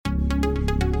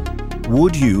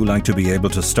Would you like to be able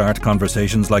to start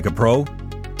conversations like a pro?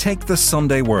 Take the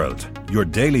Sunday World, your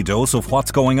daily dose of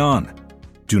what's going on.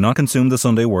 Do not consume the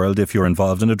Sunday World if you're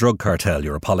involved in a drug cartel,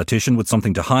 you're a politician with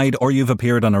something to hide, or you've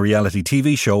appeared on a reality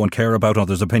TV show and care about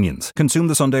others' opinions. Consume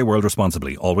the Sunday World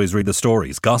responsibly. Always read the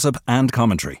stories, gossip and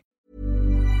commentary.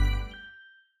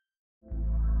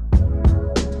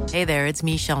 Hey there, it's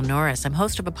Michelle Norris. I'm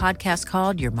host of a podcast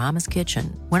called Your Mama's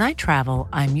Kitchen. When I travel,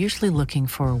 I'm usually looking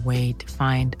for a way to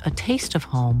find a taste of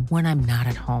home when I'm not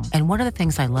at home. And one of the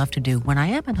things I love to do when I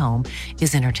am at home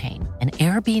is entertain. And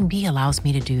Airbnb allows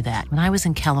me to do that. When I was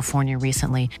in California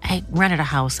recently, I rented a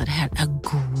house that had a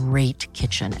great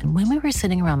kitchen. And when we were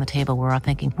sitting around the table, we were all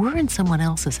thinking, we're in someone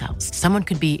else's house. Someone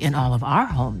could be in all of our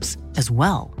homes as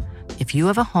well. If you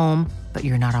have a home, but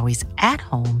you're not always at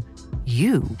home,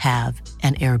 you have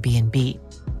an Airbnb.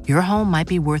 Your home might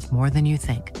be worth more than you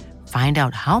think. Find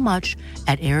out how much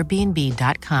at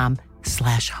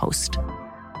airbnb.com/host.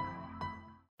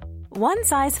 One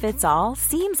size fits all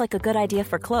seems like a good idea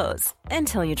for clothes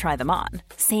until you try them on.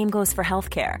 Same goes for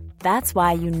healthcare. That's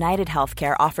why United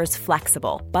Healthcare offers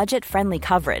flexible, budget-friendly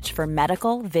coverage for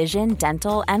medical, vision,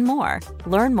 dental, and more.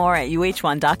 Learn more at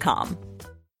uh1.com.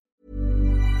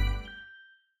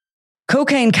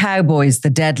 Cocaine Cowboys, The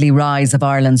Deadly Rise of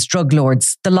Ireland's Drug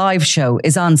Lords, the live show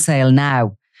is on sale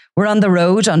now. We're on the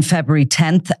road on February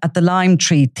 10th at the Lime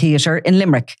Tree Theatre in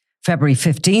Limerick, February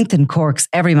 15th in Cork's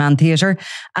Everyman Theatre,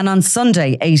 and on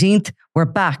Sunday 18th, we're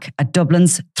back at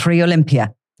Dublin's 3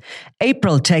 Olympia.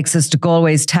 April takes us to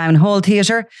Galway's Town Hall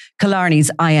Theatre, Killarney's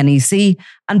INEC,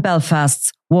 and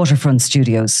Belfast's Waterfront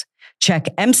Studios. Check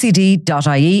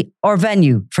mcd.ie or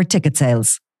Venue for ticket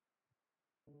sales.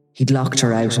 He'd locked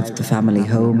her out of the family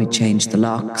home. He'd changed the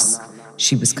locks.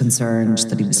 She was concerned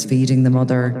that he was feeding the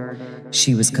mother.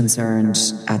 She was concerned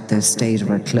at the state of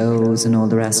her clothes and all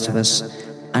the rest of it.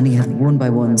 And he had one by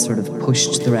one sort of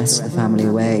pushed the rest of the family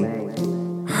away.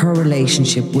 Her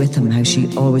relationship with him, how she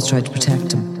always tried to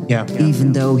protect him. Yeah.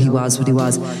 Even though he was what he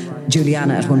was.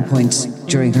 Juliana at one point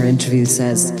during her interview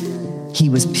says, he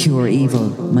was pure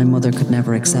evil. My mother could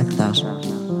never accept that.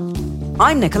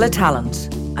 I'm Nicola Tallant,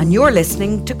 and you're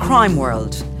listening to Crime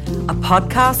World, a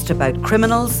podcast about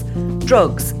criminals,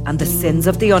 drugs and the sins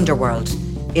of the underworld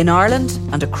in Ireland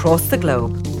and across the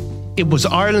globe. It was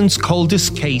Ireland's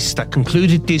coldest case that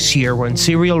concluded this year when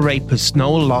serial rapist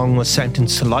Noel Long was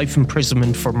sentenced to life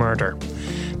imprisonment for murder.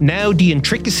 Now the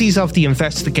intricacies of the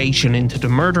investigation into the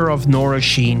murder of Nora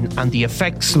Sheehan and the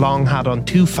effects Long had on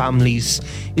two families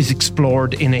is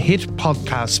explored in a hit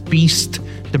podcast, Beast,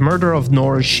 The Murder of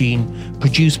Nora Sheehan,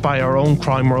 produced by our own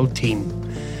Crime World team.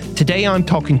 Today I'm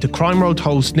talking to Crime World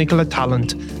host Nicola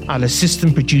Tallant and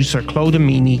assistant producer Claude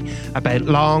Amini about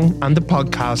Long and the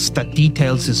podcast that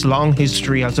details his long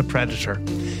history as a predator.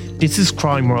 This is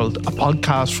Crime World, a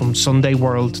podcast from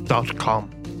SundayWorld.com.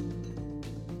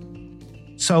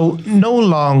 So Noel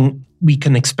Long, we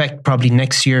can expect probably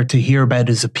next year to hear about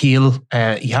his appeal.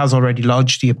 He has already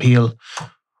lodged the appeal.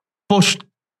 But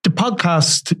the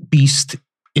podcast Beast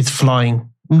is flying.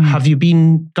 Have you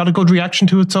got a good reaction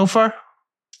to it so far?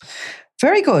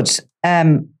 Very good.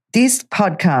 These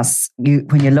podcasts,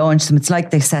 when you launch them, it's like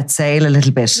they set sail a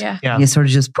little bit. Yeah. You sort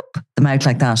of just poop them out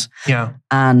like that. Yeah.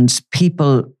 And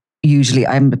people usually,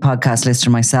 I'm a podcast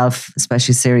listener myself,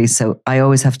 especially series, so I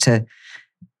always have to,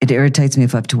 it irritates me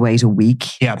if I have to wait a week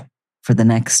for the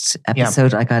next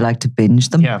episode. Like I like to binge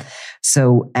them. Yeah.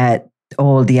 So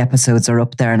all the episodes are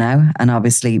up there now. And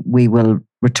obviously we will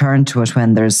return to it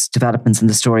when there's developments in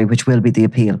the story, which will be the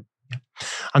appeal.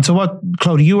 And so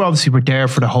Claudia, you obviously were there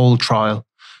for the whole trial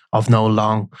of Noel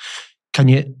Long. Can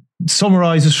you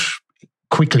summarise it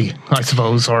quickly, I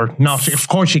suppose, or not? Of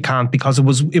course you can't, because it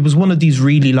was one of these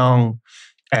really long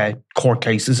court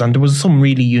cases, and there was some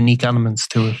really unique elements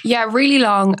to it. Yeah, really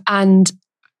long and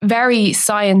very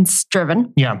science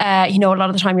driven. Yeah. A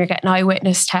lot of the time you're getting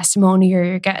eyewitness testimony, or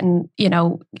you're getting,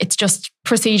 it's just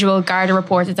procedural Garda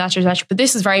reports, etc., etc. But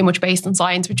this is very much based on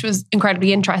science, which was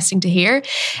incredibly interesting to hear.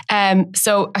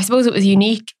 So I suppose it was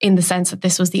unique in the sense that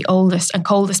this was the oldest and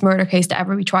coldest murder case to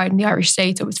ever be tried in the Irish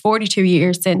state. So it was 42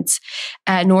 years since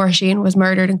Nora Sheehan was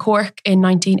murdered in Cork in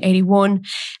 1981.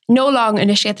 Noel Long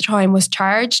initially at the time was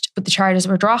charged, but the charges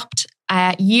were dropped.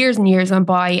 Years and years went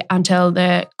by until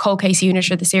the cold case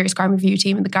unit, or the serious crime review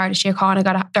team, and the Garda Síochána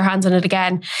got their hands on it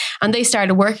again, and they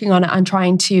started working on it and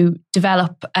trying to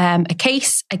develop a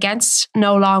case against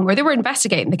Noel Long, where they were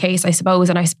investigating the case, I suppose.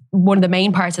 And one of the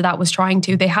main parts of that was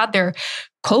they had their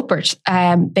culprit.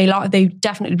 They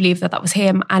definitely believed that was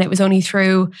him, and it was only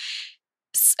through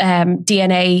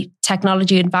DNA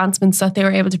technology advancements that they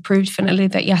were able to prove definitely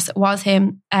that yes, it was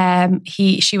him.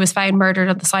 She was found murdered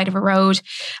on the side of a road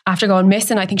after going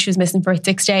missing. I think she was missing for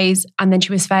 6 days, and then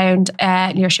she was found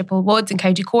near Shipple Woods in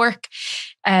County Cork.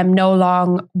 No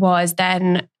long was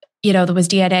then, there was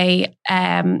DNA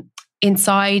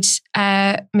inside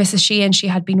Mrs. Sheehan. She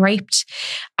had been raped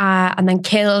and then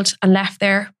killed and left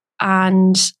there,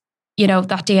 and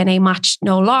that DNA matched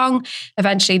no long.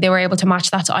 Eventually, they were able to match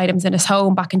that to items in his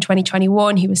home back in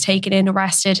 2021. He was taken in,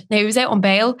 arrested. Now, he was out on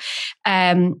bail.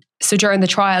 So during the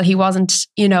trial, he wasn't,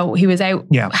 he was out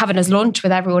having his lunch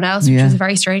with everyone else, which was a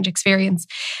very strange experience.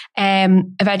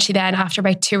 Eventually then, after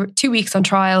about two weeks on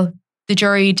trial, the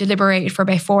jury deliberated for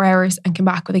about 4 hours and came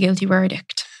back with a guilty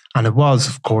verdict. And it was,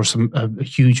 of course, a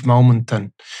huge moment.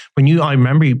 And I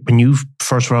remember when you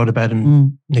first wrote about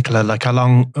him, Nicola, like how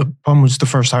long, when was the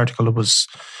first article? It was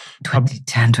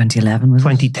 2010, 2011, was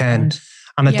 2010. It?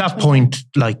 And at that point,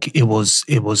 like it was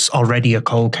already a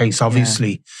cold case,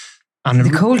 obviously. Yeah. And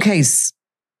the cold case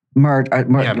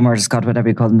murder squad, whatever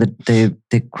you call them,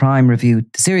 the crime review,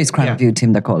 the serious crime review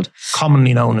team, they're called.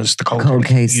 Commonly known as the cold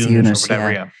case unit or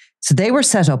whatever, So they were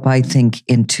set up, I think,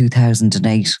 in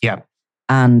 2008. Yeah.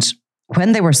 And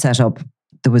when they were set up,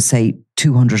 there was, say,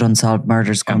 200 unsolved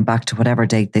murders going back to whatever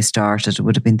date they started. It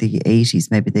would have been the 80s,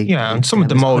 maybe. And some of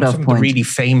the really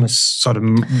famous sort of...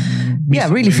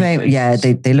 really famous. Yeah,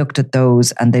 they looked at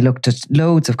those, and they looked at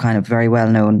loads of kind of very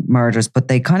well-known murders, but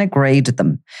they kind of graded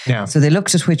them. Yeah. So they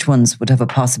looked at which ones would have a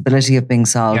possibility of being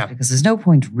solved, because there's no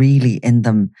point really in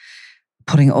them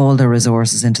putting all their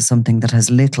resources into something that has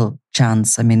little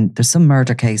chance. I mean, there's some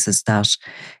murder cases that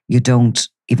you don't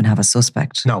even have a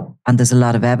suspect. No. And there's a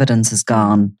lot of evidence has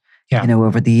gone,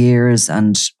 over the years,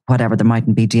 and whatever, there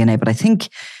mightn't be DNA. But I think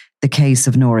the case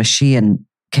of Nora Sheehan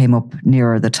came up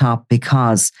nearer the top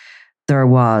because there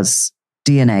was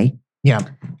DNA. Yeah.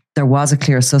 There was a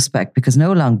clear suspect because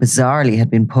No Long bizarrely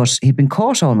he'd been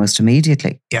caught almost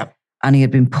immediately. Yeah. And he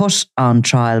had been put on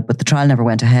trial, but the trial never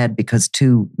went ahead because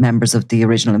 2 members of the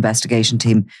original investigation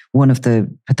team, one of the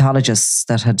pathologists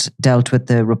that had dealt with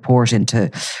the report into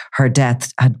her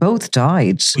death, had both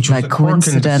died. Which was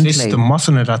coincidentally. The system,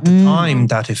 wasn't it, at the time,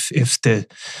 that if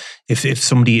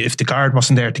the guard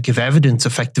wasn't there to give evidence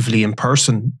effectively in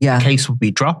person, the case would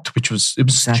be dropped, it was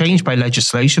changed by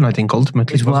legislation, I think,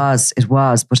 ultimately. It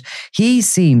was. But he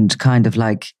seemed kind of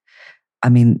like,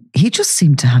 he just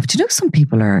seemed to have, some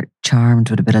people are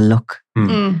charmed with a bit of luck.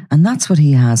 And that's what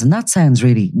he has. And that sounds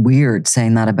really weird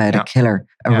saying that about a killer,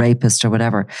 a rapist or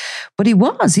whatever. But he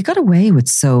got away with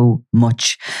so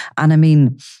much.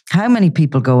 And how many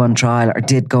people go on trial or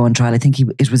did go on trial? I think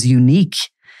it was unique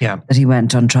that he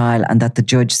went on trial and that the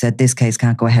judge said this case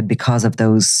can't go ahead because of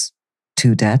those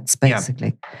 2 deaths,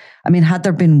 basically. Had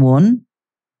there been one,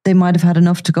 they might have had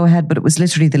enough to go ahead, but it was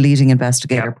literally the leading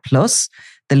investigator plus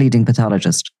the leading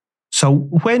pathologist. So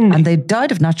and they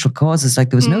died of natural causes.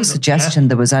 Like there was no suggestion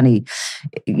there was any,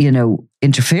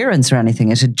 interference or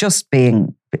anything. It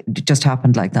just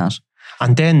happened like that.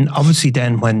 And then obviously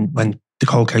when the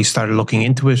cold case started looking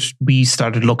into it, we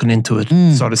started looking into it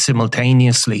sort of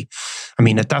simultaneously.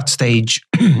 At that stage,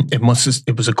 it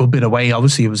was a good bit away.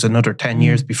 Obviously, it was another 10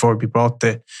 years before we brought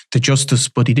the justice,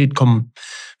 but he did come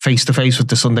face to face with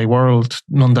the Sunday World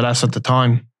nonetheless at the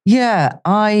time. Yeah,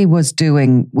 we used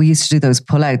to do those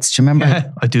pullouts. Do you remember? Yeah,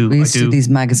 I do. We used to do these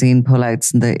magazine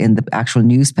pullouts in the actual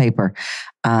newspaper,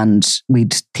 and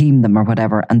we'd theme them or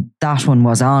whatever. And that one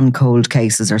was on cold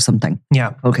cases or something.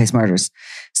 Yeah. Cold case murders.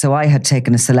 So I had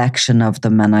taken a selection of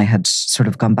them and I had sort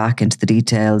of gone back into the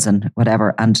details and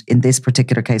whatever. And in this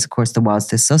particular case, of course, there was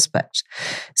this suspect.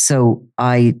 So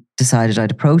I decided I'd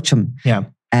approach him. Yeah.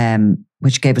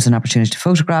 Which gave us an opportunity to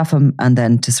photograph him and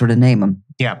then to sort of name him.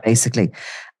 Yeah. Basically.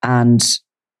 And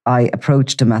I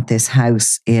approached him at this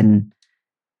house in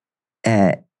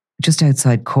just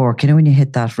outside Cork. When you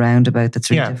hit that roundabout that's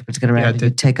really difficult to get around,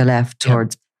 you take a left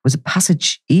towards, was it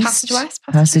Passage East? Passage West?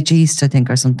 Passage East, I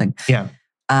think, or something. Yeah.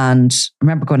 And I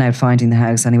remember going out finding the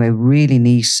house anyway, really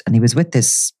neat. And he was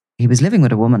living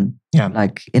with a woman,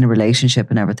 like in a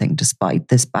relationship and everything, despite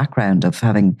this background of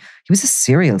he was a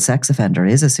serial sex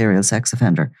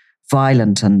offender,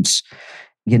 violent and,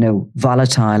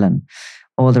 volatile and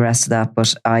all the rest of that.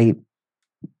 But I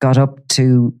got up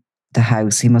to the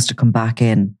house. He must have come back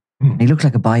in. And he looked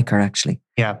like a biker, actually.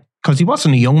 Yeah, because he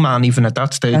wasn't a young man even at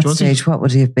that stage, was he? What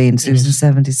would he have been? So he was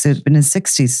in the 70s. So he'd been in his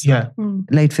 60s. Yeah.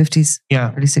 Late 50s.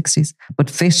 Yeah. Early 60s. But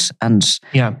fit and...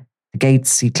 Yeah. The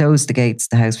gates, he closed the gates,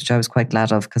 the house, which I was quite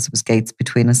glad of because it was gates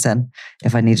between us then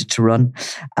if I needed to run.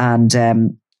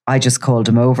 And I just called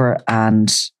him over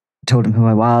and told him who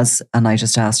I was. And I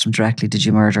just asked him directly, did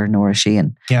you murder Nora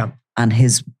Sheehan? Yeah. and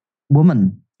his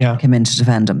woman came in to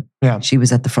defend him. Yeah. She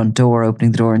was at the front door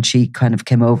opening the door, and she kind of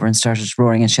came over and started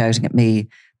roaring and shouting at me.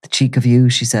 The cheek of you,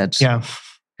 she said. Yeah.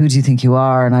 Who do you think you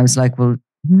are? And I was like, well,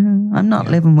 I'm not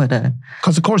living with a...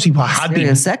 Because of course he had been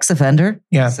a sex offender.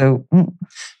 Yeah. So...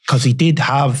 Because he did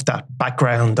have that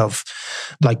background of,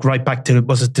 like, right back to,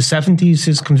 was it the 70s,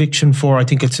 his conviction for, I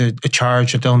think it's a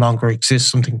charge that no longer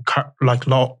exists, something like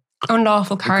law...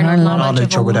 Unlawful carnal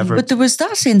knowledge or whatever. But there was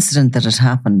that incident that had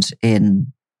happened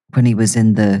when he was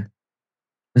in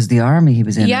the army he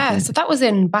was in. Yeah, so that was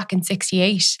back in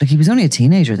 68. Like he was only a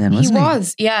teenager then, wasn't he? He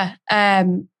was, yeah.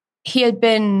 He had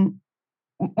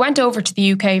went over to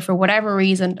the UK for whatever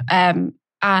reason,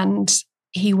 and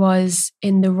he was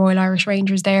in the Royal Irish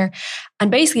Rangers there. And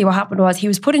basically what happened was he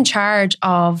was put in charge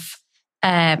of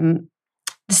the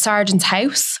sergeant's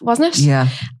house, wasn't it? Yeah.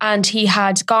 And he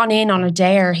had gone in on a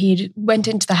dare. He went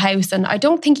into the house, and I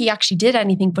don't think he actually did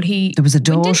anything, but there was a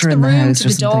daughter in the house to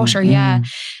the daughter, yeah.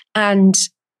 And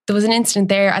there was an incident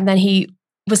there, and then he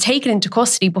was taken into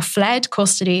custody, but fled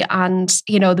custody. And,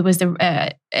 there was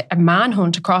a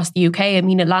manhunt across the UK. I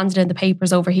mean, it landed in the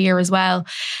papers over here as well.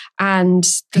 And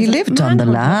he lived on the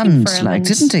land,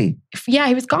 didn't he? Yeah,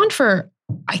 he was gone for,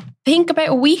 I think, about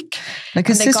a week. Like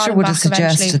his sister would have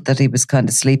suggested that he was kind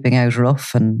of sleeping out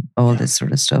rough and all this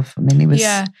sort of stuff. I mean, he was...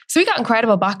 Yeah. So he got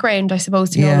incredible background, I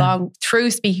suppose, to go along through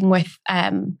speaking with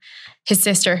his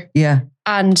sister. Yeah.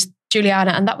 And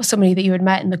Juliana, and that was somebody that you had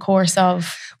met in the course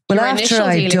of after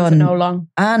I'd done No Long.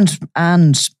 And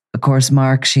of course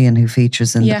Mark Sheehan, who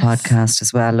features in the podcast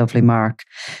as well, lovely Mark.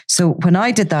 So when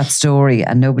I did that story,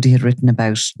 and nobody had written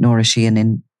about Nora Sheehan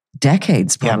in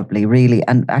decades probably, really,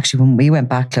 and actually when we went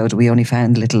back, Clodagh, we only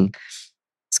found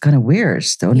it's kind of weird,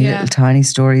 the only little tiny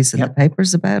stories in the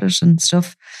papers about it and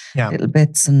stuff, little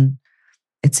bits, and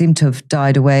it seemed to have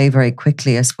died away very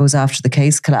quickly, I suppose, after the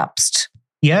case collapsed.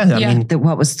 Yeah, I mean...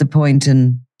 What was the point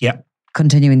in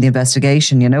continuing the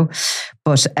investigation,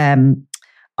 But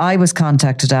I was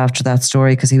contacted after that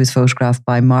story because he was photographed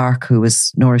by Mark, who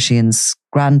was Nora Sheehan's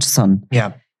grandson.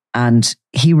 Yeah. And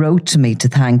he wrote to me to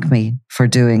thank me for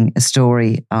doing a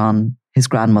story on his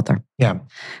grandmother. Yeah.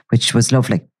 Which was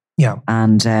lovely. Yeah.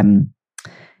 And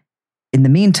in the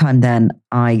meantime then,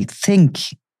 I think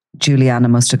Juliana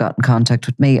must have got in contact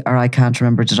with me, or I can't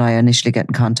remember, did I initially get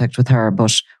in contact with her?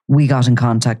 But we got in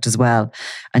contact as well.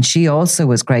 And she also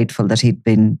was grateful that he'd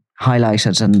been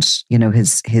highlighted and,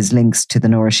 his links to the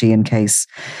Nora Sheehan case.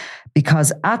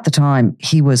 Because at the time,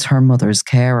 he was her mother's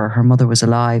carer. Her mother was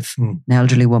alive, an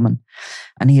elderly woman.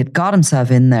 And he had got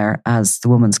himself in there as the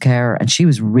woman's carer. And she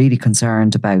was really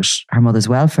concerned about her mother's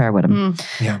welfare with him.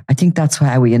 Yeah. I think that's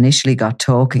how we initially got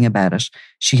talking about it.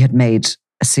 She had made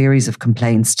a series of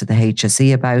complaints to the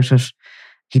HSE about it.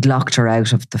 He'd locked her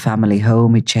out of the family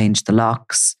home. He'd changed the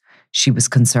locks. She was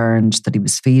concerned that he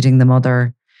was feeding the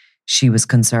mother. She was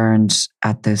concerned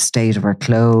at the state of her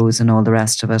clothes and all the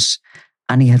rest of it.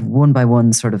 And he had one by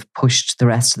one sort of pushed the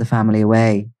rest of the family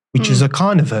away. Which is a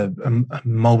kind of a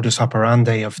modus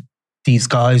operandi of these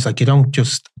guys. Like, you don't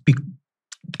just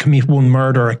commit one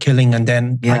murder or killing and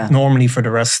then like normally for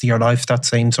the rest of your life, that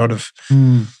same sort of,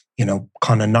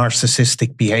 kind of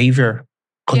narcissistic behavior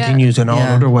continues in all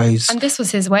other ways. And this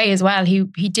was his way as well. He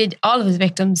did all of his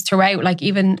victims throughout, like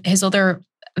even his other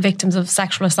victims of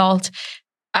sexual assault,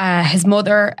 his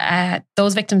mother,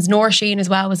 those victims, Nora Sheehan as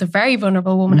well, was a very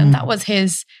vulnerable woman, and that was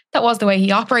the way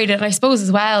he operated. And I suppose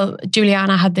as well,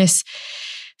 Juliana had this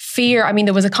fear. I mean,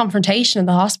 there was a confrontation in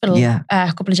the hospital a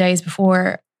couple of days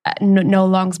before No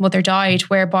Long's mother died,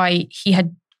 whereby he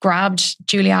had grabbed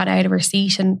Juliana out of her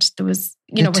seat, and there was,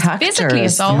 was physically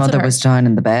assaulted her. The mother was down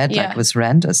in the bed, like it was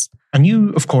horrendous. And you,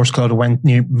 of course, Clodagh, went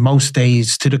most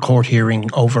days to the court hearing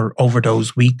over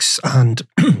those weeks. And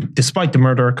despite the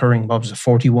murder occurring,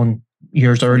 41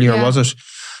 years earlier, was it?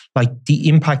 Like the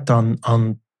impact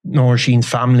on Nora Sheehan's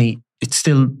family, it's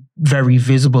still very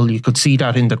visible. You could see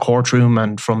that in the courtroom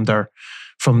and from the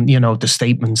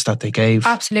statements that they gave.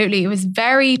 Absolutely. It was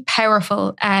very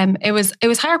powerful. It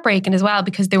was heartbreaking as well,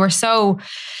 because they were so...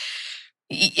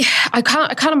 I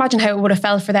can't imagine how it would have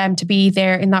felt for them to be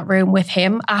there in that room with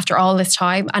him after all this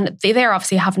time. And they're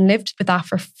obviously having lived with that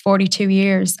for 42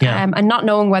 years and not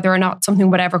knowing whether or not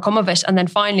something would ever come of it. And then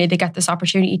finally they get this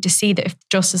opportunity to see that if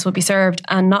justice will be served,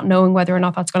 and not knowing whether or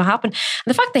not that's going to happen.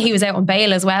 And the fact that he was out on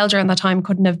bail as well during that time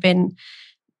couldn't have been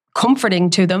comforting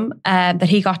to them, that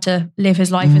he got to live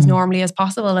his life as normally as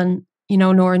possible. And,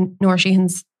 Nora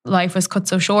Sheehan's life was cut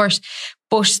so short.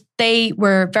 But they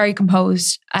were very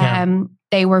composed.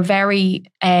 They were very,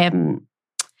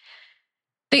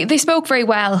 They spoke very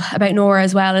well about Nora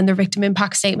as well in their victim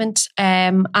impact statement.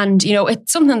 And, you know,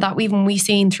 it's something that even we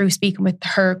seen through speaking with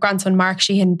her grandson, Mark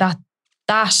Sheehan, that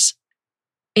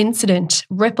incident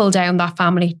rippled down that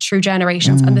family through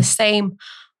generations. And the same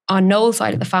on Noel's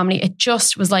side of the family. It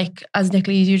just was like, as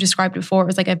Nicola, you described it before, it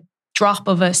was like a drop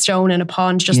of a stone in a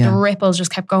pond. Just the ripples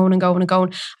just kept going and going and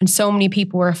going. And so many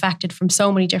people were affected from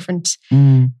so many different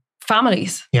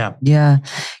families. Yeah.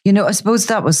 You know, I suppose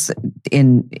that was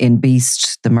in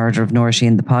Beast, the murder of Nora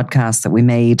Sheehan, the podcast that we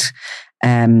made.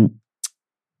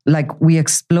 Like we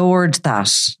explored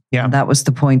that. Yeah. And that was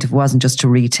the point. It wasn't just to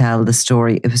retell the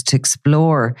story. It was to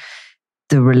explore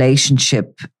the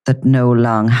relationship that Noel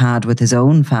Long had with his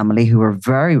own family, who were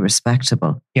very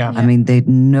respectable. Yeah. I mean, they'd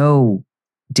no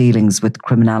dealings with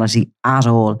criminality at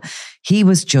all. He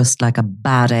was just like a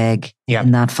bad egg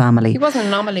in that family. He was an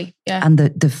anomaly. Yeah. And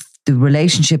the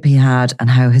relationship he had, and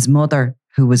how his mother,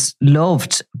 who was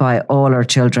loved by all her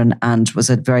children and was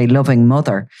a very loving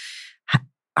mother,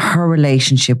 her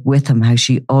relationship with him, how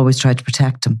she always tried to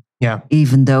protect him. Yeah.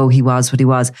 Even though he was what he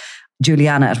was.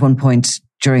 Juliana at one point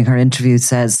during her interview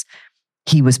says,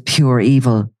 he was pure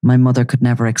evil. My mother could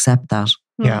never accept that.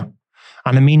 Yeah.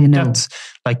 And I mean, that's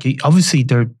like, obviously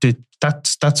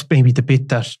that's maybe the bit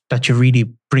that you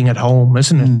really bring it home,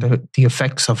 isn't it? The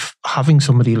effects of having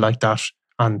somebody like that,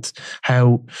 and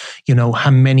how, you know,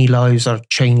 how many lives are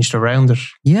changed around it.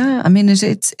 Yeah, I mean,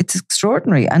 it's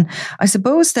extraordinary. And I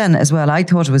suppose then as well, I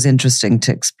thought it was interesting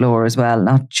to explore as well,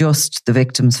 not just the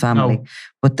victim's family,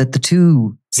 but that the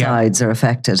two sides are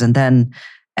affected. And then,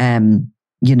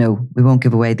 you know, we won't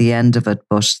give away the end of it,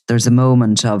 but there's a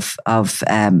moment of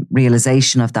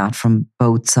realization of that from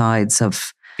both sides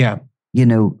of, you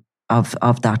know,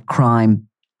 of that crime.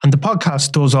 And the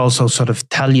podcast does also sort of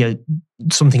tell you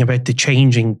something about the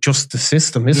changing justice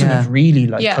system, isn't it? Really,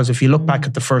 like, because if you look back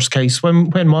at the first case, when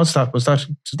was that? Was that?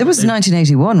 It was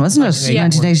 1981, wasn't it?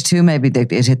 1982, maybe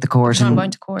it hit the court.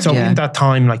 Went to court. So in that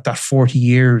time, like that 40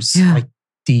 years, like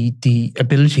the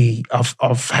ability of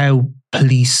how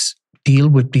police deal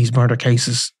with these murder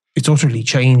cases, it's utterly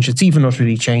changed. It's even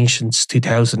utterly changed since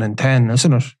 2010,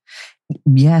 isn't it?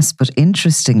 Yes, but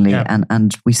interestingly,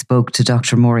 and we spoke to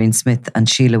Dr. Maureen Smith and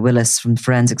Sheila Willis from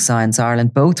Forensic Science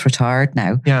Ireland, both retired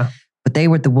now. Yeah. But they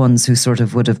were the ones who sort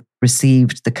of would have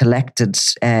received the collected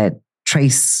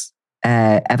trace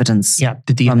evidence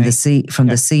the DNA. from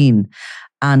the scene.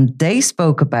 And they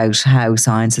spoke about how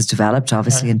science has developed,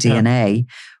 obviously, in DNA,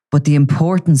 but the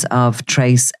importance of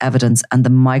trace evidence and the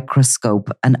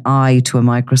microscope, an eye to a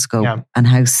microscope, and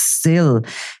how still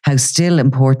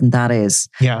important that is.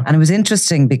 Yeah. And it was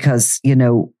interesting because, you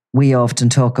know, we often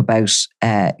talk about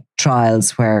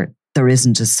trials where there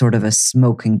isn't a sort of a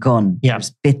smoking gun. Yeah.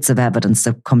 There's bits of evidence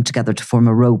that come together to form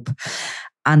a rope.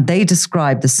 And they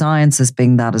describe the science as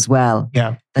being that as well.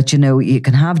 Yeah. That, you know, you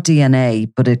can have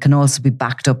DNA, but it can also be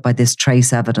backed up by this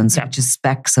trace evidence, which is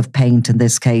specks of paint in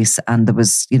this case. And there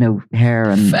was, you know, hair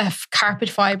and carpet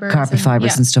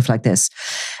fibers and stuff like this.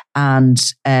 And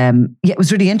it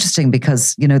was really interesting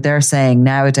because, you know, they're saying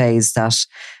nowadays that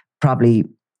probably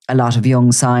a lot of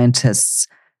young scientists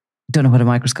don't know what a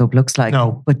microscope looks like.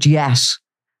 No. But yet,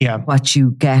 what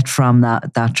you get from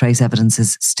that trace evidence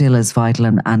is still as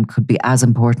vital and could be as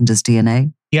important as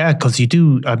DNA. Yeah, because you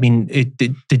do, I mean,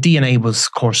 the DNA was,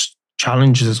 of course,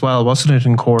 challenged as well, wasn't it,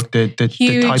 in court? The type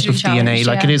of DNA,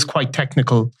 like it is quite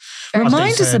technical.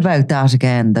 Remind us about that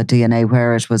again, the DNA,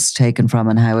 where it was taken from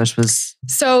and how it was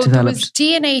developed. There was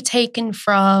DNA taken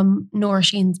from Nora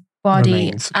Sheehan's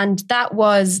body, and that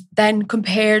was then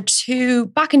compared to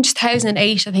back in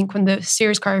 2008, I think, when the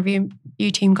Sears Car Review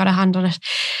team got a hand on it.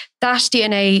 That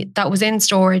DNA that was in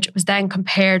storage was then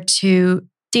compared to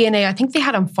DNA I think they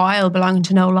had on file belonging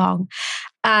to Noel Long,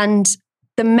 and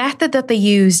the method that they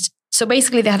used. So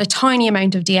basically, they had a tiny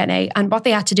amount of DNA, and what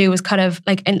they had to do was kind of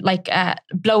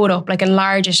blow it up, like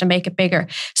enlarge it and make it bigger,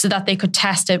 so that they could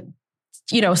test it.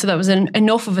 You know, so that was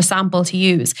enough of a sample to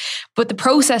use. But the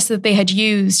process that they had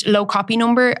used, low copy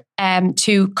number,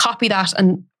 to copy that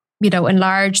and, you know,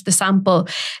 enlarge the sample,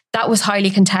 that was highly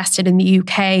contested in the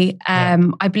UK.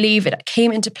 I believe it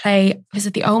came into play, was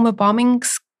it the Omagh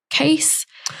bombings case?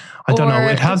 I don't know.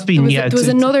 It has been, there was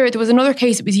another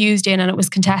case it was used in, and it was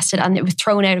contested, and it was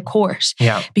thrown out of court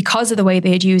because of the way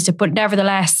they had used it. But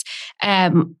nevertheless,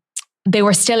 they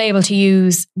were still able to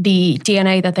use the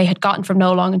DNA that they had gotten from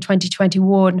Noel Long in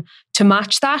 2021 to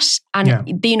match that.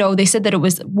 And, you know, they said that it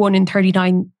was 1 in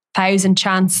 39,000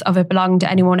 chance of it belonging to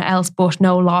anyone else but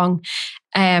Noel Long.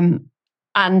 And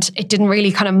it didn't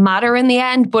really kind of matter in the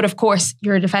end. But of course,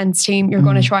 you're a defence team. You're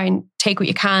going to try and take what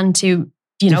you can to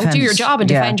do your job and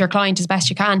defend your client as best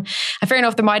you can. And fair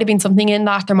enough, there might have been something in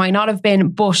that, there might not have been,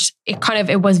 but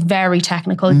it was very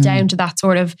technical down to that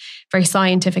sort of very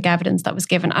scientific evidence that was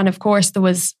given. And of course, there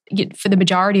was, for the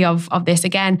majority of this,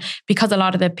 again, because a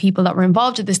lot of the people that were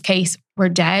involved in this case were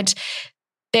dead,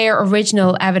 their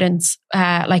original evidence,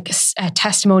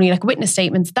 testimony, like witness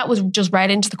statements, that was just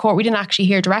read into the court. We didn't actually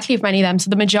hear directly from any of them. So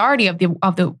the majority of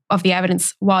the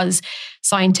evidence was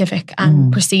scientific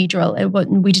and procedural.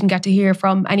 We didn't get to hear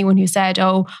from anyone who said,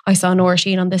 "Oh, I saw Nora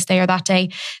Sheehan on this day or that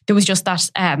day." There was just that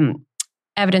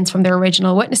evidence from their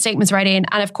original witness statements read in.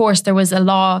 And of course, there was a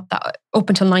law that up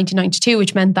until 1992,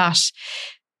 which meant that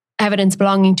evidence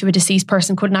belonging to a deceased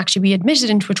person couldn't actually be admitted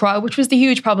into a trial, which was the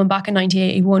huge problem back in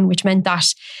 1981, which meant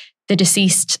that the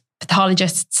deceased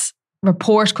pathologist's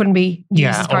report couldn't be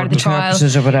used as part of the trial.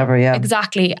 Or whatever,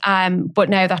 Exactly. But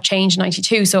now that changed in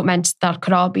 92, so it meant that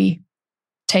could all be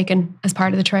taken as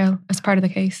part of the trial, as part of the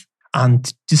case.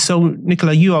 And so,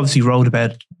 Nicola, you obviously wrote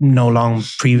about No Long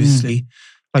previously.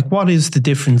 Like, what is the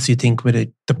difference, you think, with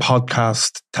the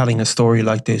podcast telling a story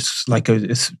like this, like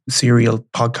a serial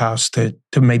podcast,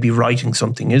 to maybe writing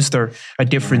something? Is there a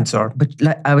difference? But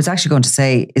I was actually going to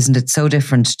say, isn't it so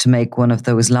different to make one of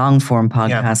those long form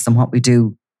podcasts than what we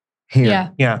do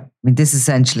here? Yeah. I mean, this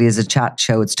essentially is a chat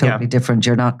show. It's totally different.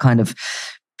 You're not kind of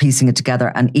piecing it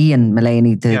together. And Ian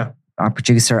Mullaney, our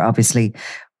producer, obviously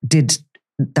did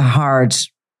the hard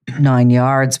 9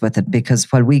 yards with it,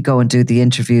 because while we go and do the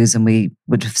interviews and we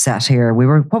would have sat here,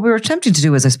 what we were attempting to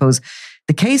do is, I suppose,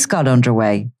 the case got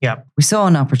underway. Yeah. We saw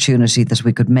an opportunity that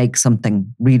we could make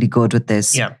something really good with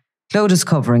this. Yeah. Claude is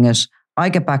covering it. I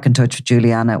get back in touch with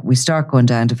Juliana. We start going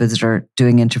down to visit her,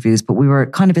 doing interviews, but we were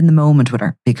kind of in the moment with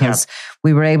her because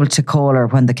we were able to call her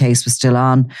when the case was still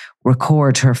on,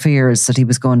 record her fears that he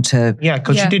was going to... Yeah,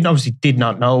 because she did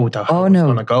not know that he was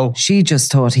going to go. She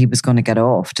just thought he was going to get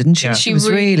off, didn't she? Yeah. She was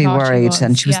really worried.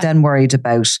 And she was then worried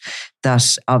about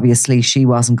that obviously she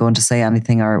wasn't going to say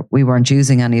anything, or we weren't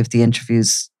using any of the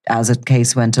interviews as the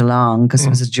case went along, because it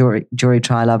was a jury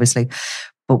trial, obviously.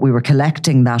 But we were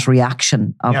collecting that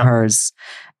reaction of hers.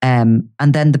 And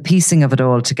then the piecing of it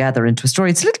all together into a story.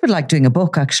 It's a little bit like doing a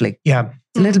book, actually. Yeah.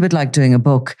 It's a little bit like doing a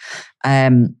book.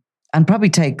 And probably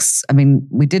takes, I mean,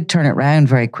 we did turn it round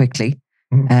very quickly.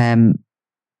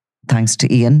 Thanks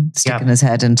to Ian sticking his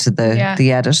head into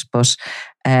the edit. But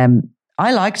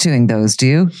I like doing those. Do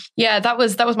you? Yeah, that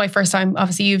was my first time.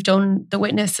 Obviously, you've done The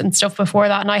Witness and stuff before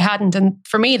that, and I hadn't. And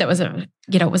for me, that was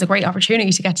it was a great opportunity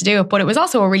to get to do it. But it was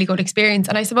also a really good experience.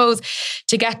 And I suppose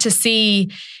to get to see,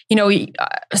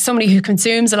 somebody who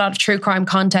consumes a lot of true crime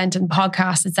content and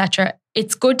podcasts, etc.,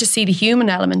 it's good to see the human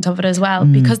element of it as well,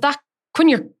 because that when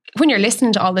you're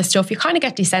listening to all this stuff, you kind of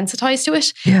get desensitized to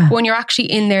it. Yeah. When you're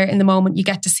actually in there in the moment, you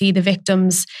get to see the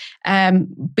victims,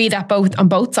 be that both on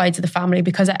both sides of the family,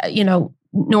 because,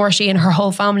 Nora Sheehan and her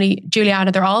whole family,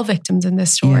 Juliana, they're all victims in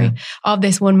this story of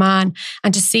this one man.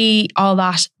 And to see all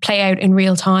that play out in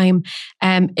real time,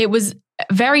 it was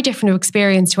a very different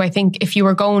experience to, I think,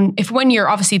 when you're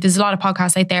obviously, there's a lot of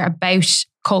podcasts out there about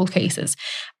cold cases,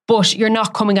 but you're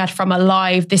not coming at it from a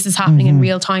live, this is happening in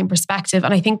real time perspective.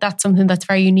 And I think that's something that's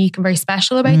very unique and very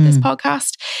special about this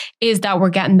podcast, is that we're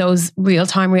getting those real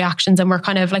time reactions. And we're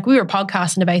kind of like, we were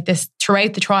podcasting about this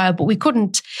throughout the trial, but we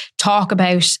couldn't talk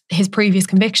about his previous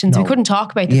convictions. No. We couldn't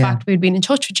talk about the fact we'd been in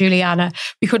touch with Juliana.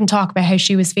 We couldn't talk about how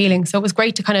she was feeling. So it was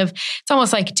great to kind of, it's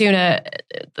almost like doing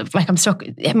I'm stuck,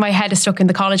 my head is stuck in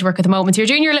the college work at the moment. So you're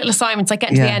doing your little assignments, like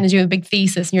getting to the end and doing a big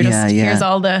thesis, and you're just, here's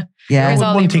all the... Yeah.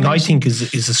 Well, one thing I think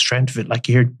is the strength of it. Like,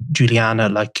 you hear Juliana,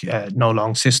 like No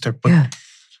Long sister, but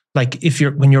like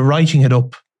when you're writing it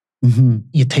up,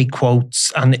 you take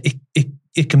quotes, and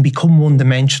it can become one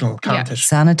dimensional, can't it?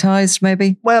 Sanitized,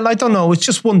 maybe. Well, I don't know. It's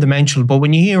just one dimensional. But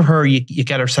when you hear her, you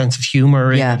get her sense of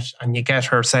humor in it, and you get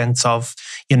her sense of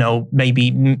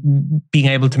maybe being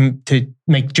able to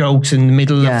make jokes in the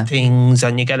middle of things,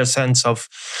 and you get a sense of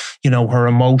her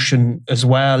emotion as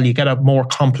well. You get a more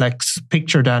complex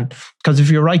picture because if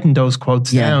you're writing those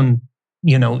quotes down,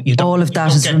 you don't, all of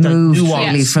that is removed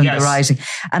really from the writing.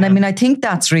 And I mean, I think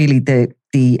that's really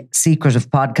the secret of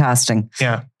podcasting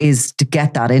is to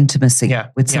get that intimacy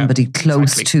with somebody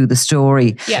close to the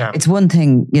story. Yeah. It's one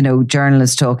thing,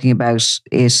 journalists talking about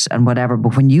it and whatever,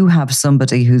 but when you have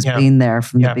somebody who's been there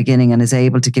from the beginning and is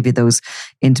able to give you those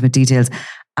intimate details.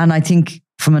 And I think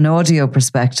from an audio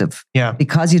perspective,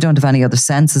 because you don't have any other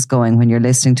senses going when you're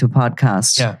listening to a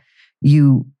podcast,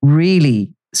 you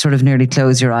really sort of nearly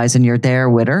close your eyes and you're there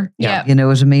with her. Yeah. You know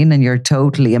what I mean? And you're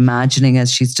totally imagining,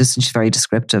 as she's very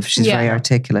descriptive. She's very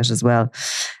articulate as well.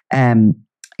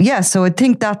 so I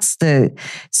think that's the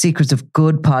secret of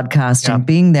good podcasting,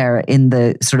 being there in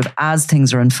the sort of as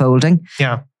things are unfolding.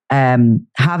 Yeah.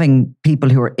 Having people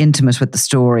who are intimate with the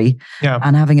story,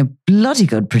 and having a bloody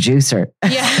good producer,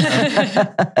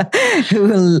 who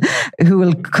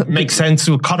will make sense.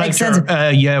 Will cut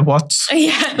out your what's.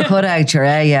 Cut out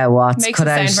your what's. Makes it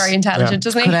sound very intelligent,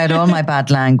 doesn't he? Cut out all my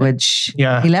bad language.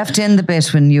 Yeah. He left in the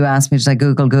bit when you asked me, did I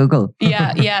Google?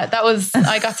 Yeah. That was.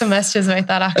 I got some messages about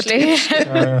that actually.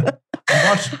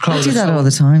 I do that all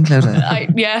the time,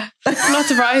 Clodagh. I'm not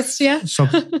surprised. Yeah. So,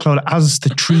 Clodagh, as the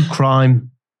true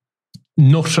crime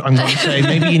nut, I'm going to say,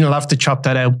 maybe you'll have to chop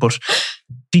that out, but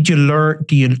did you learn,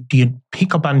 do you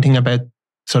pick up anything about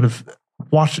sort of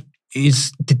what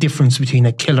is the difference between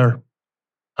a killer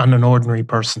and an ordinary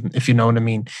person, if you know what I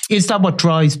mean? Is that what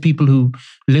drives people who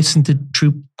listen to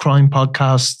true crime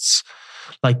podcasts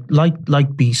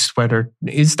like Beast? Whether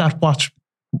is that what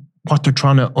they're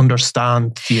trying to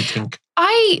understand, do you think?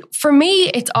 For me,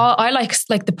 it's all, I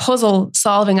like the puzzle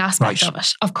solving aspect of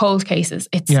it, of cold cases.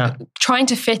 It's trying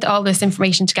to fit all this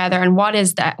information together and what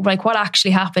is that, like what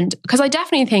actually happened. Because I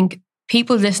definitely think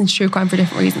people listen to true crime for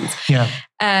different reasons. Yeah.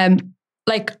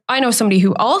 Like I know somebody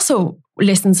who also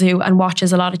listens to and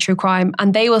watches a lot of true crime,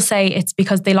 and they will say it's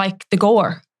because they like the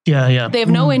gore. Yeah. They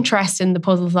have no interest in the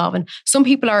puzzle solving. Some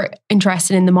people are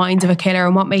interested in the minds of a killer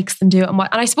and what makes them do it. And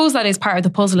I suppose that is part of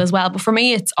the puzzle as well. But for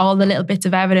me, it's all the little bits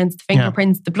of evidence, the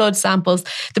fingerprints, the blood samples,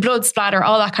 the blood splatter,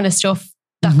 all that kind of stuff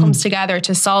that comes together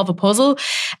to solve a puzzle.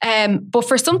 But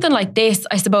for something like this,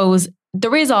 I suppose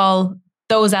there is all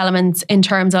those elements in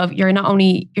terms of you're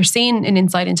seeing an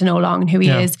insight into Noel Long and who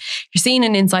he is. You're seeing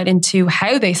an insight into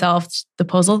how they solved the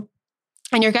puzzle.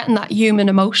 And you're getting that human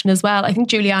emotion as well. I think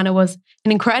Juliana was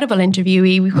an incredible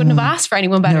interviewee. We couldn't have asked for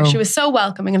anyone better. No. She was so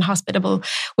welcoming and hospitable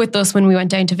with us when we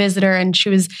went down to visit her. And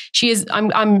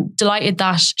I'm delighted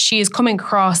that she is coming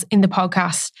across in the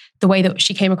podcast the way that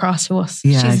she came across to us.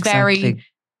 Yeah, she's exactly. very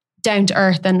down to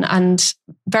earth and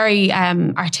very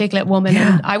articulate woman.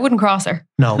 Yeah. And I wouldn't cross her.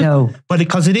 No. But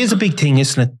because it is a big thing,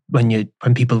 isn't it?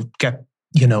 When people get,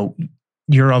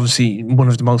 you're obviously one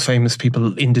of the most famous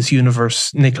people in this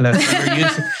universe, Nicola.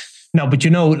 No, but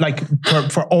like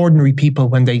for ordinary people,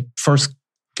 when they first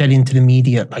get into the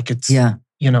media, like it's,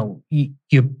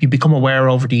 you become aware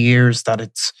over the years that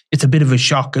it's a bit of a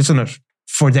shock, isn't it?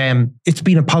 For them, it's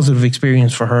been a positive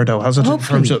experience for her, though, hasn't it?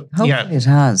 Hopefully it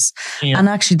has. Yeah. And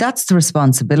actually, that's the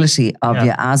responsibility of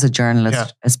you as a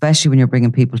journalist, especially when you're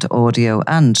bringing people to audio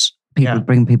and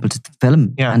bringing people to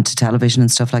film and to television and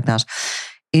stuff like that,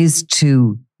 is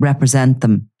to represent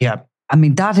them. Yeah. I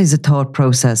mean, that is a thought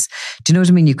process. Do you know what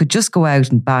I mean? You could just go out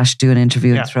and do an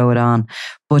interview and throw it on.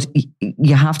 But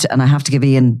you have to, and I have to give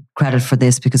Ian credit for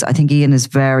this because I think Ian is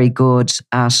very good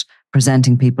at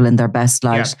presenting people in their best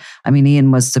light. Yeah. I mean,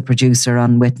 Ian was the producer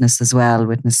on Witness as well,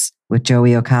 Witness with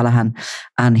Joey O'Callaghan.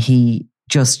 And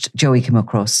Joey came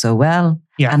across so well.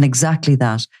 Yeah. And exactly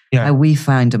that. Yeah. How we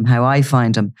find him, how I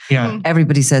find him. Yeah.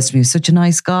 Everybody says to me, he's such a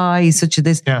nice guy, he's such a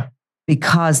this. Yeah.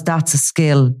 Because that's a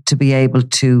skill to be able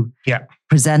to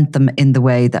present them in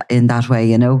that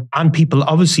way, And people,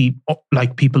 obviously,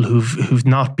 like people who've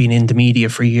not been in the media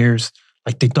for years,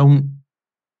 like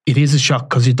it is a shock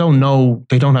because they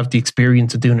don't have the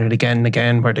experience of doing it again and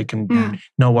again where they can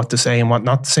know what to say and what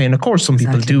not to say. And of course, some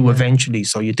people do eventually.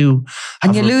 So you do.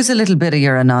 And you lose a little bit of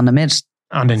your anonymity.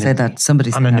 Say that.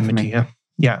 Somebody said anonymity, that for me.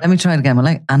 Yeah. Let me try it again.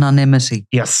 Like anonymity.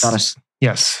 Yes. Got it.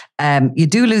 Yes. You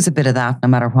do lose a bit of that no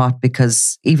matter what,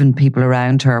 because even people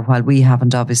around her, while we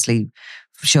haven't obviously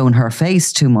shown her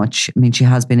face too much, I mean, she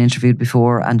has been interviewed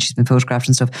before and she's been photographed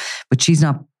and stuff, but she's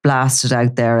not blasted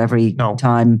out there every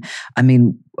time. I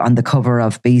mean, on the cover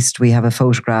of Beast, we have a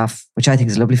photograph, which I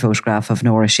think is a lovely photograph of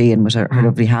Nora Sheehan with her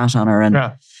lovely hat on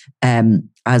her. And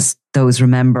as those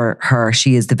remember her,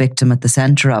 she is the victim at the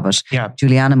centre of it. Yeah.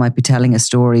 Juliana might be telling a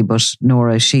story, but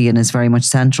Nora Sheehan is very much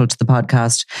central to the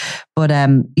podcast. But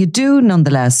you do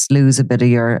nonetheless lose a bit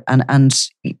of and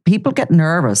people get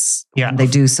nervous when they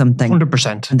do something.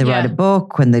 100%. When they write a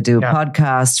book, when they do a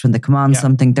podcast, when they come on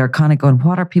something, they're kind of going,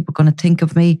 what are people going to think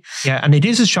of me? Yeah, and it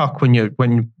is a shock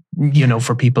when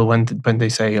for people when they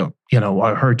say,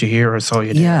 I heard you here, I saw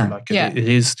you there. It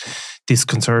is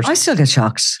disconcerting. I still get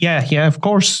shocked. Yeah, of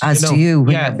course. As do you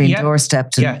when you're being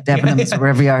doorstepped to Debenhams or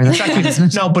wherever you are. Exactly.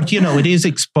 No, but it is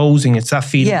exposing. It's that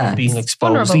feeling of being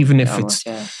exposed, even if it's...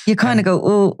 You kind of go,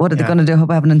 oh, what are they going to do? I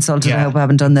hope I haven't insulted. I hope I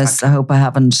haven't done this. Exactly. I hope I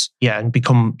haven't... Yeah, and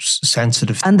become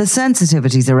sensitive. And the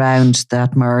sensitivities around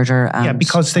that murder and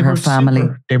because her family.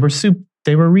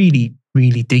 They were really,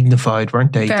 really dignified,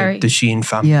 weren't they? The Sheehan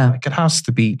family. Yeah. Like it has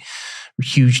to be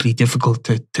hugely difficult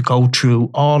to go through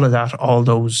all of that, all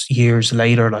those years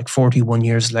later, like 41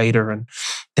 years later. And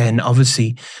then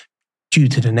obviously, due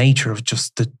to the nature of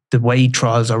just the way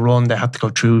trials are run, they have to go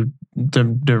through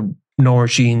the Nora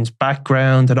Sheehan's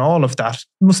background and all of that.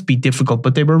 It must be difficult,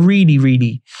 but they were really,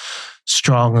 really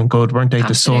strong and good, weren't they?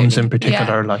 Absolutely. The sons in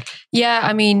particular. Yeah,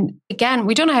 I mean, again,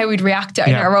 we don't know how we'd react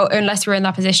unless we were in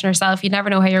that position ourselves. You never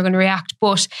know how you're going to react.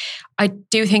 But I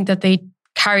do think that they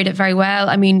carried it very well.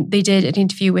 I mean, they did an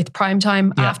interview with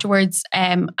Primetime afterwards,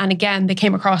 and again, they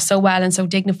came across so well and so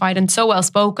dignified and so well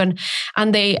spoken.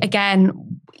 And they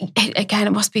again,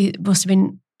 it must have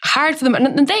been hard for them,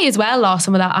 and they as well lost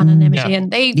some of that anonymity,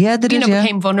 and they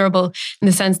became vulnerable in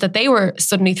the sense that they were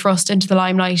suddenly thrust into the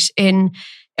limelight in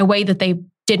a way that they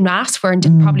didn't ask for and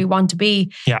didn't probably want to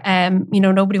be.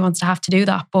 Nobody wants to have to do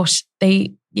that, but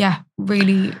they,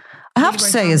 really. I have to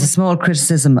say, as a small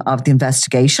criticism of the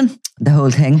investigation, the whole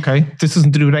thing. Okay, this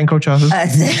isn't to do with Enco Chatted.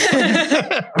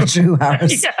 Drew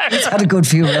Harris. He's had a good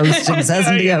few roastings,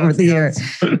 hasn't he, over the year?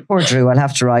 Poor Drew, I'll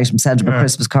have to write him, send him a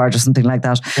Christmas card or something like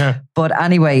that. Yeah. But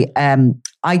anyway,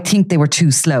 I think they were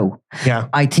too slow. Yeah.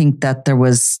 I think that there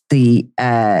was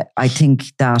I think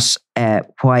that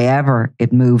why ever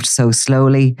it moved so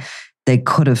slowly, they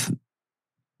could have,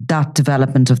 that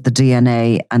development of the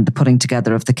DNA and the putting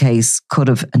together of the case could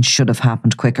have and should have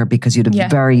happened quicker, because you'd a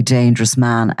very dangerous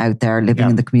man out there living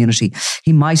in the community.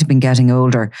 He might have been getting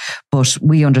older, but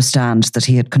we understand that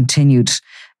he had continued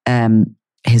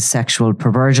his sexual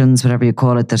perversions, whatever you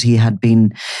call it, that he had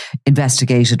been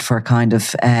investigated for kind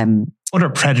of other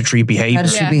predatory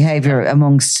behaviour.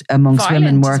 amongst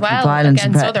women working violent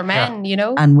against other men,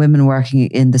 and women working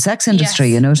in the sex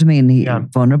industry. You know what I mean?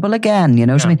 Vulnerable again. You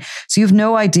know what I mean? So you've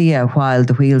no idea while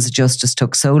the wheels of justice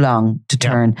took so long to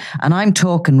turn. And I'm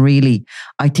talking really,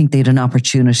 I think they had an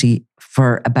opportunity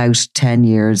for about 10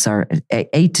 years or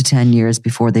 8 to 10 years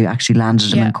before they actually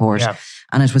landed him in court,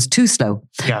 and it was too slow.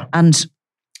 And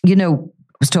I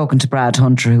was talking to Brad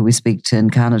Hunter, who we speak to in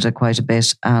Canada quite a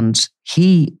bit, and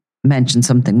he mentioned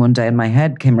something one day and my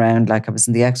head came round like I was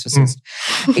in The Exorcist.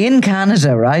 In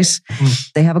Canada, right,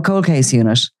 they have a cold case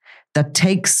unit that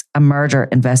takes a murder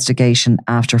investigation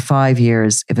after 5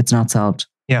 years if it's not solved.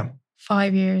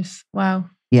 5 years. Wow.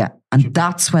 Yeah. And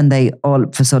that's when they all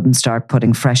of a sudden start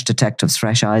putting fresh detectives,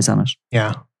 fresh eyes on it.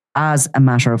 Yeah. As a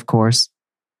matter of course.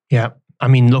 Yeah. I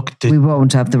mean, look, we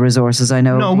won't have the resources. I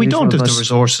know. No, we don't have the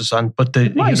resources, but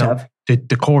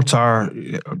the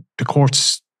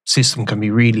courts system can be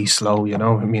really slow.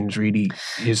 I mean, it really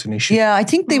is an issue. Yeah, I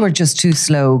think they were just too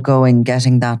slow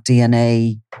getting that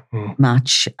DNA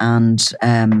match, and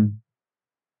then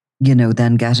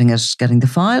getting the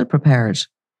file prepared.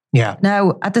 Yeah.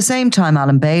 Now, at the same time,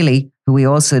 Alan Bailey, who we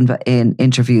also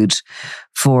interviewed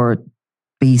for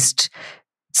Beast,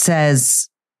 says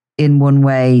in one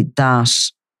way that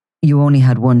you only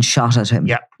had one shot at him.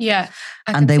 Yeah.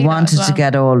 And they wanted to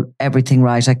get everything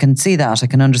right. I can see that. I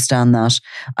can understand that.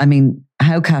 I mean,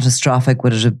 how catastrophic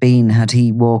would it have been had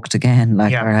he walked again? Or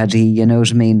had he, you know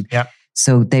what I mean? Yeah.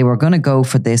 So they were going to go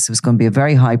for this. It was going to be a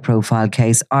very high profile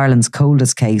case, Ireland's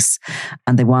coldest case.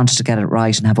 And they wanted to get it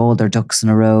right and have all their ducks in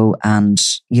a row and,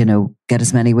 get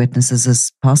as many witnesses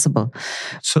as possible.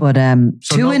 But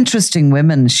two interesting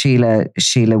women, Sheila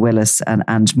Willis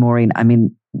and Maureen. I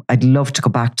mean, I'd love to go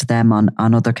back to them on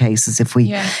other cases. If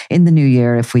we, in the new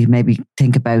year, if we maybe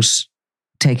think about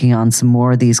taking on some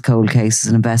more of these cold cases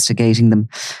and investigating them,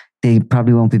 they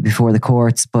probably won't be before the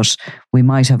courts, but we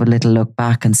might have a little look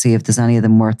back and see if there's any of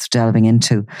them worth delving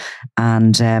into.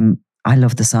 And I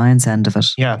love the science end of it.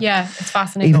 Yeah, it's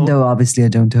fascinating. Even though obviously I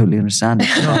don't totally understand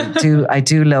it. I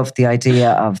do love the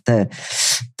idea of the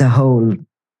whole.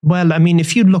 Well, I mean,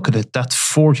 if you look at it, that's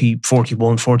 40,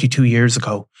 41, 42 years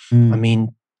ago. I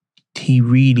mean, he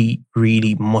really,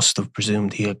 really must have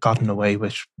presumed he had gotten away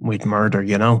with murder,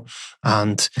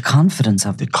 and the confidence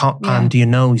of and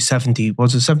he's 70,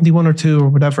 was it 71 or 2 or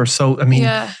whatever? So, I mean,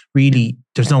 really,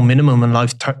 there's no minimum in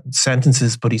life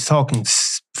sentences, but he's talking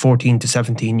 14 to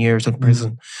 17 years in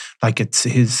prison. Like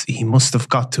he must have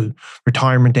got to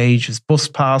retirement age, his bus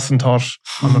pass, and thought,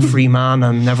 I'm a free man,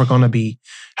 I'm never going to be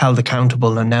held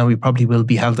accountable. And now he probably will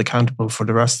be held accountable for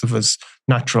the rest of his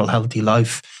natural, healthy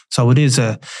life. So it is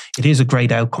a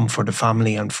great outcome for the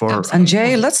family and for... Absolutely. And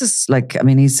jail, that's just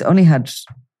he's only had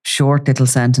short little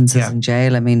sentences in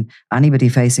jail. I mean, anybody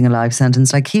facing a life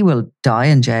sentence, he will die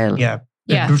in jail. Yeah.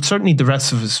 Certainly the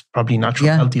rest of his probably natural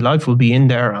healthy life will be in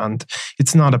there, and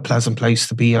it's not a pleasant place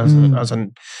to be as a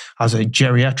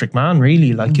geriatric man,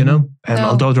 really,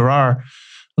 although there are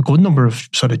a good number of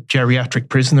sort of geriatric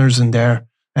prisoners in there,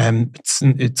 It's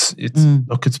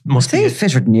look, it must be. He's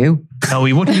fitter than you. No,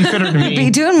 he wouldn't be fitter than me. He'd be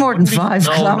doing more than 5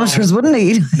 kilometres, wouldn't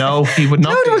he? No, he would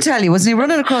not. Claude will tell you, wasn't he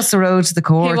running across the road to the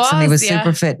courts and he was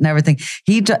super fit and everything?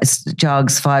 He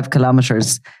jogs 5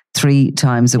 kilometres 3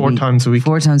 times a week. 4 times a week.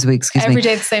 4 times a week, excuse me. Every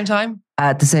day at the same time?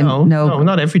 At the same, no,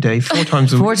 not every day. 4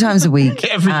 times a week. 4 times a week.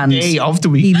 Every day of the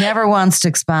week. He never wants to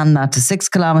expand that to 6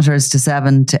 kilometres, to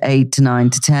 7, to 8, to 9,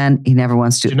 to 10. He never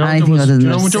wants to do anything other than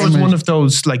that. There was one of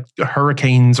those like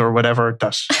hurricanes or whatever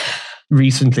that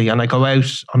recently, and I go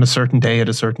out on a certain day at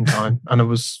a certain time, and it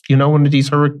was, one of these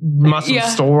massive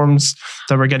storms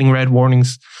that were getting red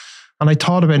warnings. And I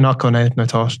thought about not going out, and I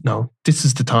thought, no, this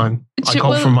is the time. I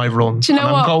go for my run.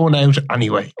 I'm going out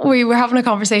anyway. We were having a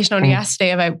conversation only yesterday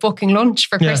about booking lunch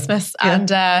for Christmas. And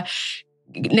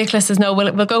Nicholas says, no,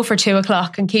 we'll go for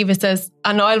 2:00. And Kiva says,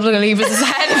 and Niall will leave his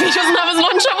head if he doesn't have his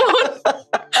lunch at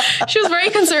 1. She was very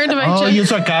concerned about you. Oh, you're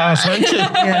so gas, aren't you?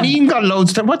 And Ian got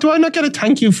loads of time. What do I not get a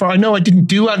thank you for? I know I didn't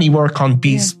do any work on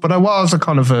Beast, but I was a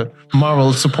kind of a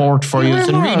moral support for you.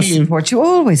 So moral support, you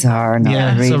always are.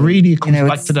 Really. So really it comes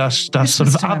back to that sort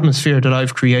of atmosphere that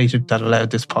I've created that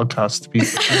allowed this podcast to be.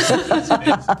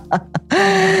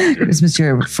 Christmas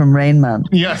cheer from Rain Man.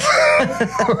 Yes.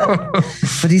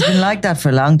 But he's been like that for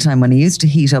a long time. When he used to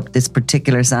heat up this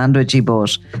particular sandwich he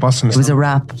bought, it was a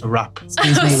wrap. It was a wrap.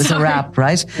 Excuse me, it was a wrap,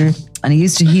 right? And he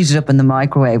used to heat it up in the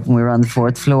microwave when we were on the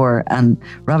 4th floor, and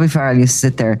Robbie Farrell used to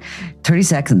sit there 30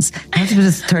 seconds. It has to be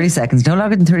just 30 seconds. No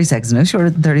longer than 30 seconds. No shorter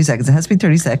than 30 seconds. It has to be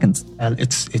 30 seconds. Well, it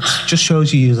just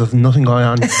shows you have nothing going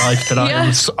on in your life that I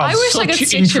wish I could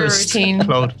stick to a routine,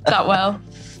 Claude, that well.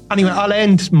 Anyway, I'll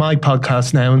end my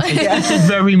podcast now and thank you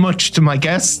very much to my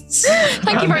guests.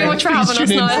 Thank you very much for having us,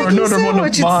 Niall. For another one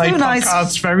of my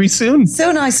podcasts very soon.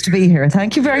 So nice to be here.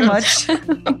 Thank you very much.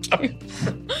 Thank you.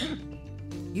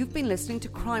 You've been listening to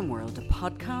Crime World, a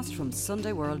podcast from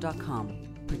SundayWorld.com.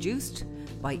 Produced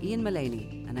by Ian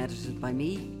Mullaney and edited by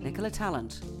me, Nicola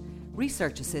Tallant.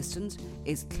 Research assistant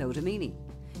is Claude Amini.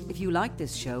 If you like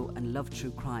this show and love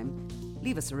true crime,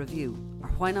 leave us a review, or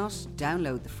why not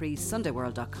download the free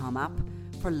SundayWorld.com app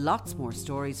for lots more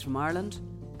stories from Ireland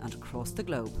and across the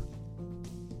globe.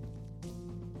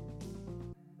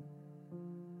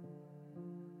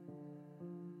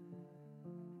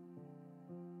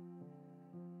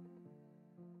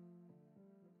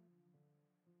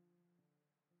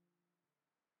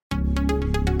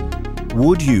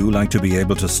 Would you like to be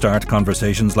able to start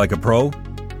conversations like a pro?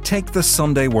 Take the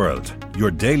Sunday World,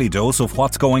 your daily dose of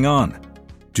what's going on.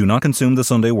 Do not consume the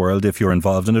Sunday World if you're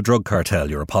involved in a drug cartel,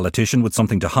 you're a politician with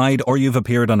something to hide, or you've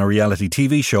appeared on a reality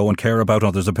TV show and care about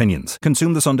others' opinions.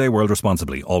 Consume the Sunday World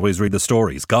responsibly. Always read the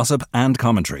stories, gossip and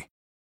commentary.